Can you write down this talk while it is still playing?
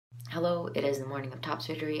Hello, it is the morning of top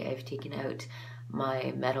surgery. I've taken out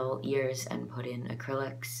my metal ears and put in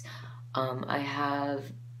acrylics. I have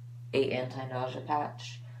a anti-nausea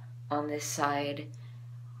patch on this side.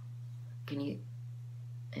 I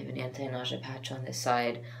have an anti-nausea patch on this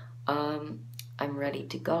side. I'm ready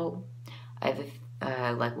to go. I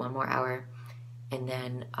have like 1 more hour, and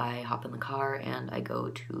then I hop in the car and I go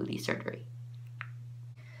to the surgery.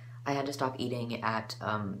 I had to stop eating at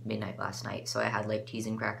midnight last night, so I had like cheese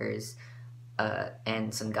and crackers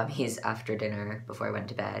and some gummies after dinner before I went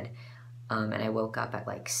to bed. And I woke up at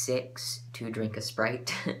like 6 to drink a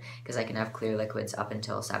Sprite because I can have clear liquids up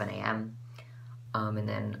until 7 a.m. And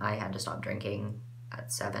then I had to stop drinking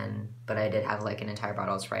at 7, but I did have like an entire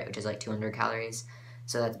bottle of Sprite, which is like 200 calories,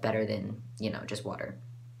 so that's better than, just water.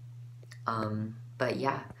 But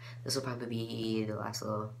yeah, this will probably be the last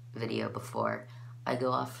little video before I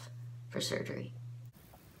go off for surgery.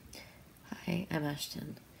 Hi, I'm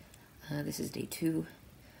Ashton. This is day 2.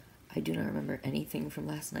 I do not remember anything from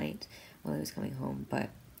last night while I was coming home, but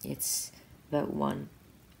it's about 1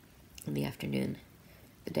 in the afternoon,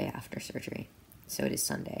 the day after surgery, so it is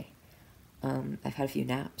Sunday. I've had a few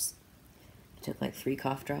naps. I took like 3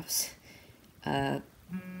 cough drops. And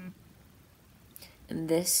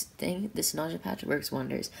this nausea patch works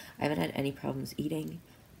wonders. I haven't had any problems eating.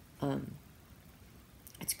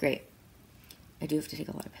 It's great. I do have to take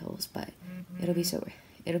a lot of pills, but it'll be so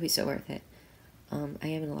worth it. I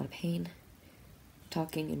am in a lot of pain.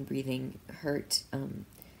 Talking and breathing hurt.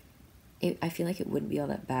 I feel like it wouldn't be all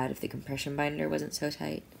that bad if the compression binder wasn't so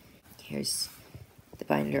tight. Here's the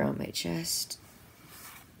binder on my chest.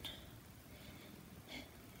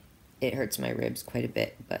 It hurts my ribs quite a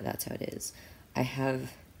bit, but that's how it is. I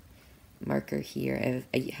have marker here.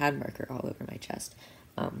 I had marker all over my chest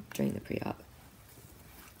during the pre-op.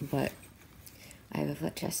 But I have a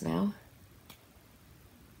flat chest now.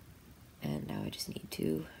 And now I just need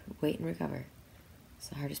to wait and recover. It's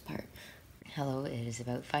the hardest part. Hello, it is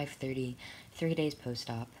about 5:30, 3 days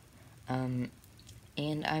post-op. And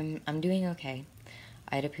I'm doing okay.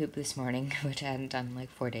 I had a poop this morning, which I hadn't done in like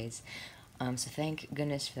 4 days. So thank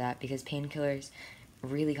goodness for that, because painkillers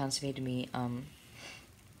really constipated me.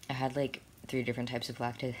 I had like 3 different types of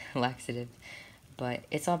laxative, but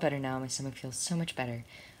it's all better now. My stomach feels so much better.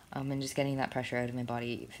 And just getting that pressure out of my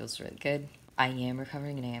body feels really good. I am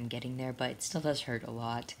recovering and I am getting there, but it still does hurt a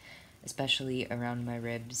lot, especially around my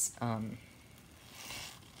ribs.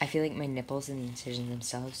 I feel like my nipples and the incisions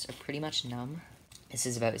themselves are pretty much numb. This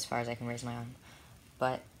is about as far as I can raise my arm.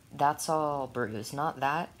 But that's all bruised. Not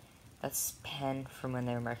that. That's pen from when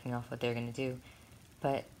they were marking off what they were going to do.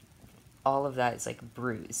 But all of that is like a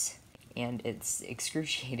bruise. And it's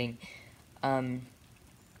excruciating.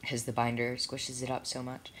 Because the binder squishes it up so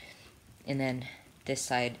much. And then this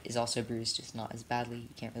side is also bruised, just not as badly. You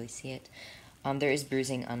can't really see it. There is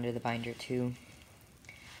bruising under the binder too.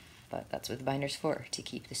 But that's what the binder's for, to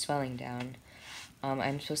keep the swelling down.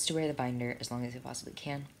 I'm supposed to wear the binder as long as I possibly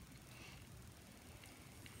can.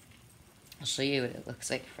 I'll show you what it looks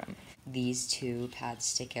like from. These 2 pads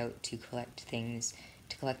stick out to collect things,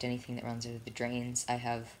 to collect anything that runs out of the drains. I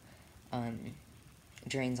have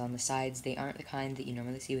drains on the sides. They aren't the kind that you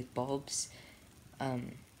normally see with bulbs.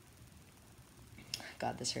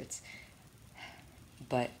 God, this hurts.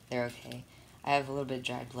 But they're okay. I have a little bit of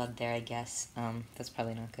dried blood there, I guess. That's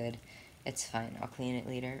probably not good. It's fine. I'll clean it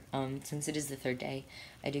later. Since it is the 3rd day,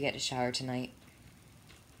 I do get to shower tonight.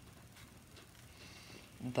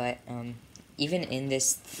 But, even in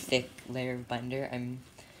this thick layer of binder, I'm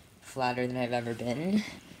flatter than I've ever been.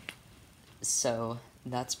 So,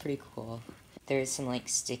 that's pretty cool. There is some, like,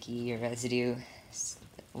 sticky residue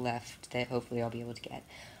left that hopefully I'll be able to get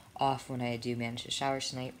off when I do manage to shower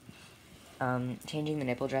tonight. Changing the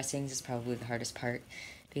nipple dressings is probably the hardest part,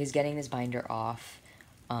 because getting this binder off,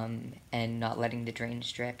 and not letting the drains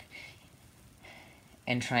drip,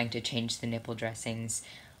 and trying to change the nipple dressings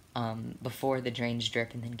before the drains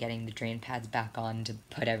drip, and then getting the drain pads back on to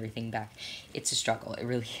put everything back. It's a struggle, it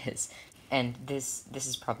really is. And this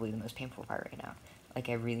is probably the most painful part right now. Like,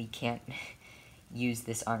 I really can't use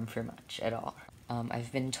this arm for much at all.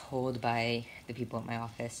 I've been told by the people at my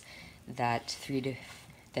office that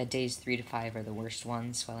days 3 to 5 are the worst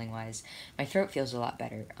ones, swelling-wise. My throat feels a lot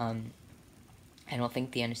better. I don't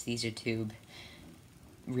think the anesthesia tube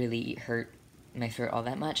really hurt my throat all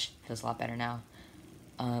that much. It feels a lot better now.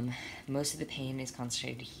 Most of the pain is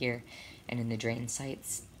concentrated here and in the drain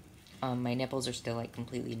sites. My nipples are still like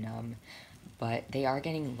completely numb, but they are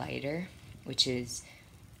getting lighter, which is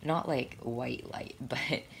not like white light,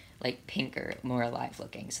 but like pinker, more alive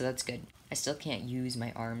looking, so that's good. I still can't use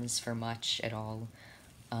my arms for much at all.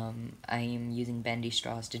 I am using bendy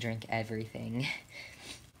straws to drink everything.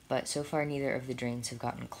 But so far, neither of the drains have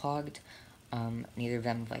gotten clogged. Neither of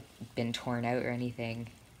them have, like, been torn out or anything,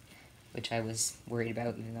 which I was worried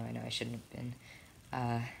about, even though I know I shouldn't have been.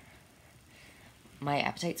 My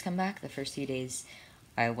appetite's come back. The first few days,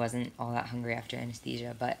 I wasn't all that hungry after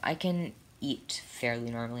anesthesia, but I can eat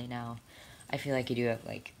fairly normally now. I feel like I do have,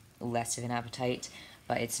 like, less of an appetite,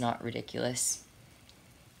 but it's not ridiculous.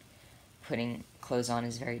 Putting clothes on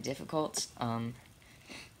is very difficult. I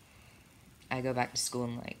go back to school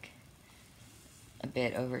in, like, a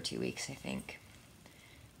bit over 2 weeks, I think.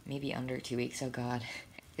 Maybe under 2 weeks, oh god.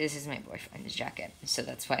 This is my boyfriend's jacket, so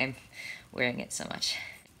that's why I'm wearing it so much.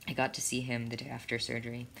 I got to see him the day after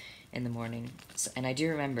surgery in the morning, and I do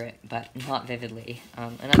remember it, but not vividly.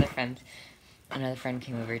 Another friend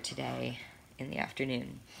came over today in the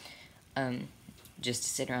afternoon, just to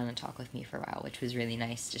sit around and talk with me for a while, which was really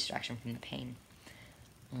nice, distraction from the pain.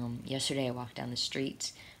 Yesterday I walked down the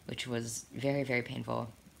street, which was very, very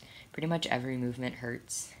painful. Pretty much every movement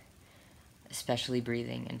hurts, especially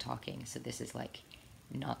breathing and talking, so this is, like,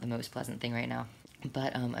 not the most pleasant thing right now.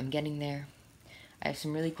 But I'm getting there. I have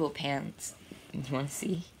some really cool pants. You want to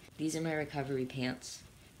see? These are my recovery pants.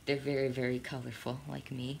 They're very, very colorful,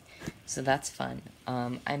 like me, so that's fun.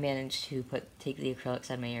 I managed to take the acrylics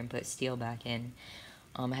out of my ear and put steel back in.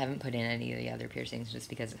 I haven't put in any of the other piercings just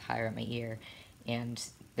because it's higher up my ear, and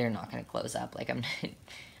they're not going to close up. Like,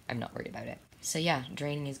 I'm not worried about it. So yeah,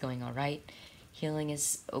 draining is going all right. Healing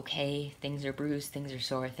is okay. Things are bruised, things are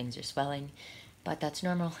sore, things are swelling, but that's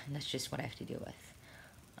normal, and that's just what I have to deal with.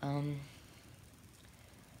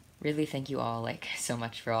 Really thank you all, like, so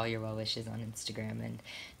much for all your well wishes on Instagram and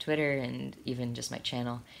Twitter and even just my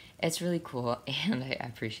channel. It's really cool, and I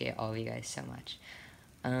appreciate all of you guys so much.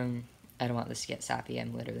 I don't want this to get sappy.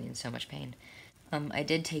 I'm literally in so much pain. I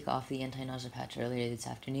did take off the anti-nausea patch earlier this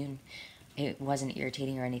afternoon. It wasn't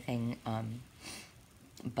irritating or anything,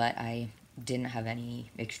 but I didn't have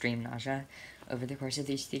any extreme nausea over the course of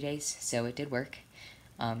these 3 days, so it did work.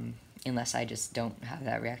 Unless I just don't have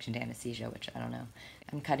that reaction to anesthesia, which I don't know.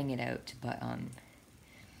 I'm cutting it out, but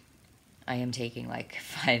I am taking, like,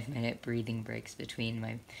 5-minute breathing breaks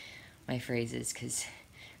between my phrases, because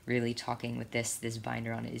really talking with this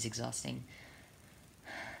binder on it is exhausting.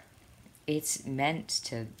 It's meant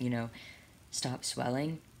to, you know, stop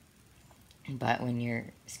swelling, but when your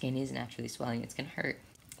skin is naturally swelling, it's gonna hurt.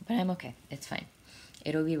 But I'm okay. It's fine.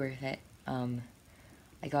 It'll be worth it.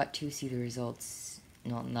 I got to see the results.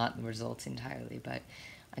 Well, not the results entirely, but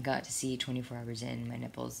I got to see 24 hours in my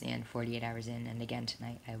nipples and 48 hours in, and again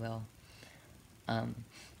tonight I will.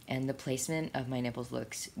 And the placement of my nipples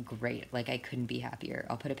looks great. Like, I couldn't be happier.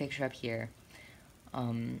 I'll put a picture up here.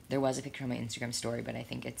 There was a picture on my Instagram story, but I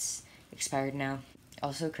think it's expired now.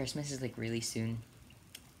 Also, Christmas is, like, really soon,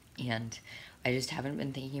 and I just haven't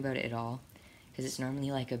been thinking about it at all, because it's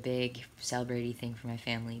normally, like, a big celebratory thing for my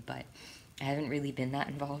family, but I haven't really been that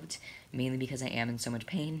involved, mainly because I am in so much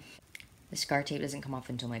pain. The scar tape doesn't come off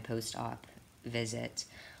until my post-op visit.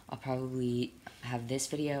 I'll probably have this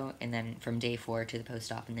video, and then from day 4 to the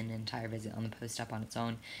post-op, and then an entire visit on the post-op on its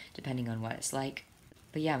own, depending on what it's like.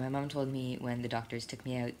 But yeah, my mom told me when the doctors took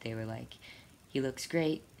me out, they were like, he looks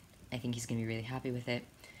great, I think he's gonna be really happy with it.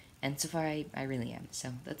 And so far, I really am,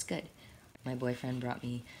 so that's good. My boyfriend brought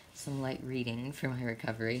me some light reading for my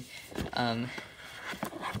recovery. I'm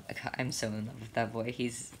so in love with that boy,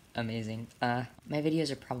 he's amazing. My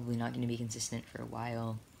videos are probably not going to be consistent for a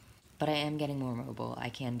while, but I am getting more mobile. I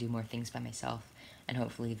can do more things by myself, and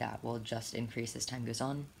hopefully that will just increase as time goes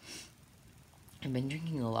on. I've been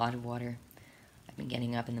drinking a lot of water. I've been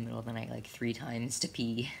getting up in the middle of the night like 3 times to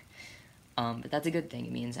pee. But that's a good thing.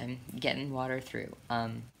 It means I'm getting water through.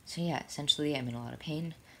 So yeah, essentially I'm in a lot of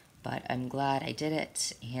pain, but I'm glad I did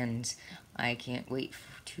it, and I can't wait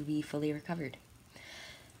to be fully recovered.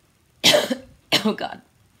 Oh god.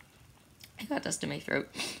 I got dust in my throat,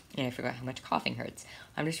 and I forgot how much coughing hurts.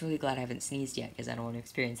 I'm just really glad I haven't sneezed yet, because I don't want to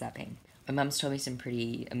experience that pain. My mom's told me some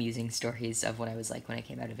pretty amusing stories of what I was like when I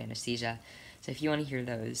came out of anesthesia, so if you want to hear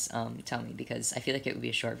those, tell me, because I feel like it would be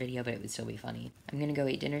a short video, but it would still be funny. I'm gonna go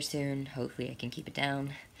eat dinner soon. Hopefully I can keep it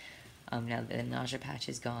down, now that the nausea patch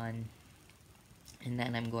is gone. And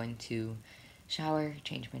then I'm going to shower,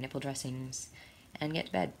 change my nipple dressings, and get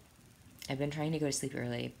to bed. I've been trying to go to sleep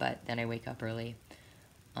early, but then I wake up early.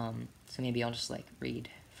 So maybe I'll just, like, read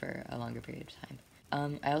for a longer period of time.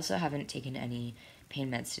 I also haven't taken any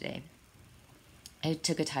pain meds today. I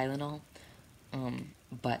took a Tylenol,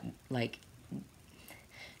 but, like,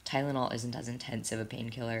 Tylenol isn't as intense of a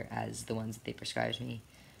painkiller as the ones that they prescribed me.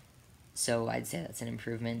 So I'd say that's an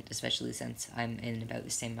improvement, especially since I'm in about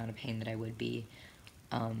the same amount of pain that I would be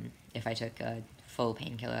if I took a full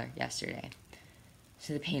painkiller yesterday.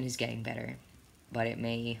 So the pain is getting better, but it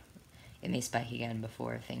may spike again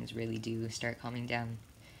before things really do start calming down.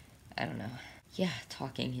 I don't know. Yeah,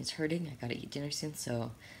 talking is hurting. I gotta eat dinner soon,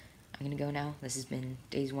 so I'm gonna go now. This has been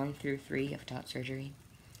days 1 through 3 of top surgery.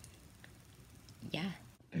 Yeah.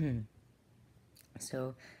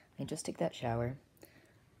 So I just took that shower.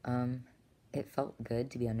 It felt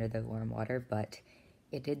good to be under the warm water, but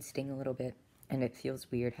it did sting a little bit, and it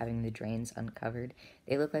feels weird having the drains uncovered.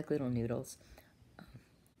 They look like little noodles.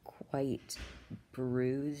 Quite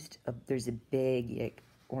bruised. There's a big, like,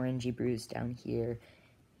 orangey bruise down here.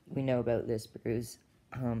 We know about this bruise.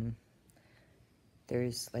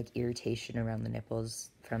 There's, like, irritation around the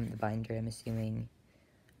nipples from the binder, I'm assuming,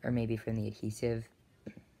 or maybe from the adhesive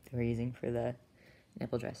that we're using for the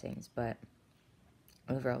nipple dressings, but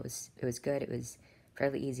overall it was good. It was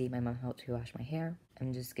fairly easy. My mom helped me wash my hair.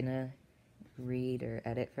 I'm just gonna read or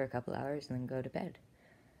edit for a couple hours and then go to bed.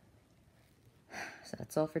 So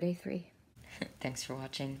that's all for day 3. Thanks for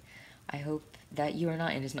watching. I hope that you are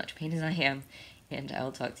not in as much pain as I am, and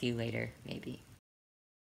I'll talk to you later, maybe.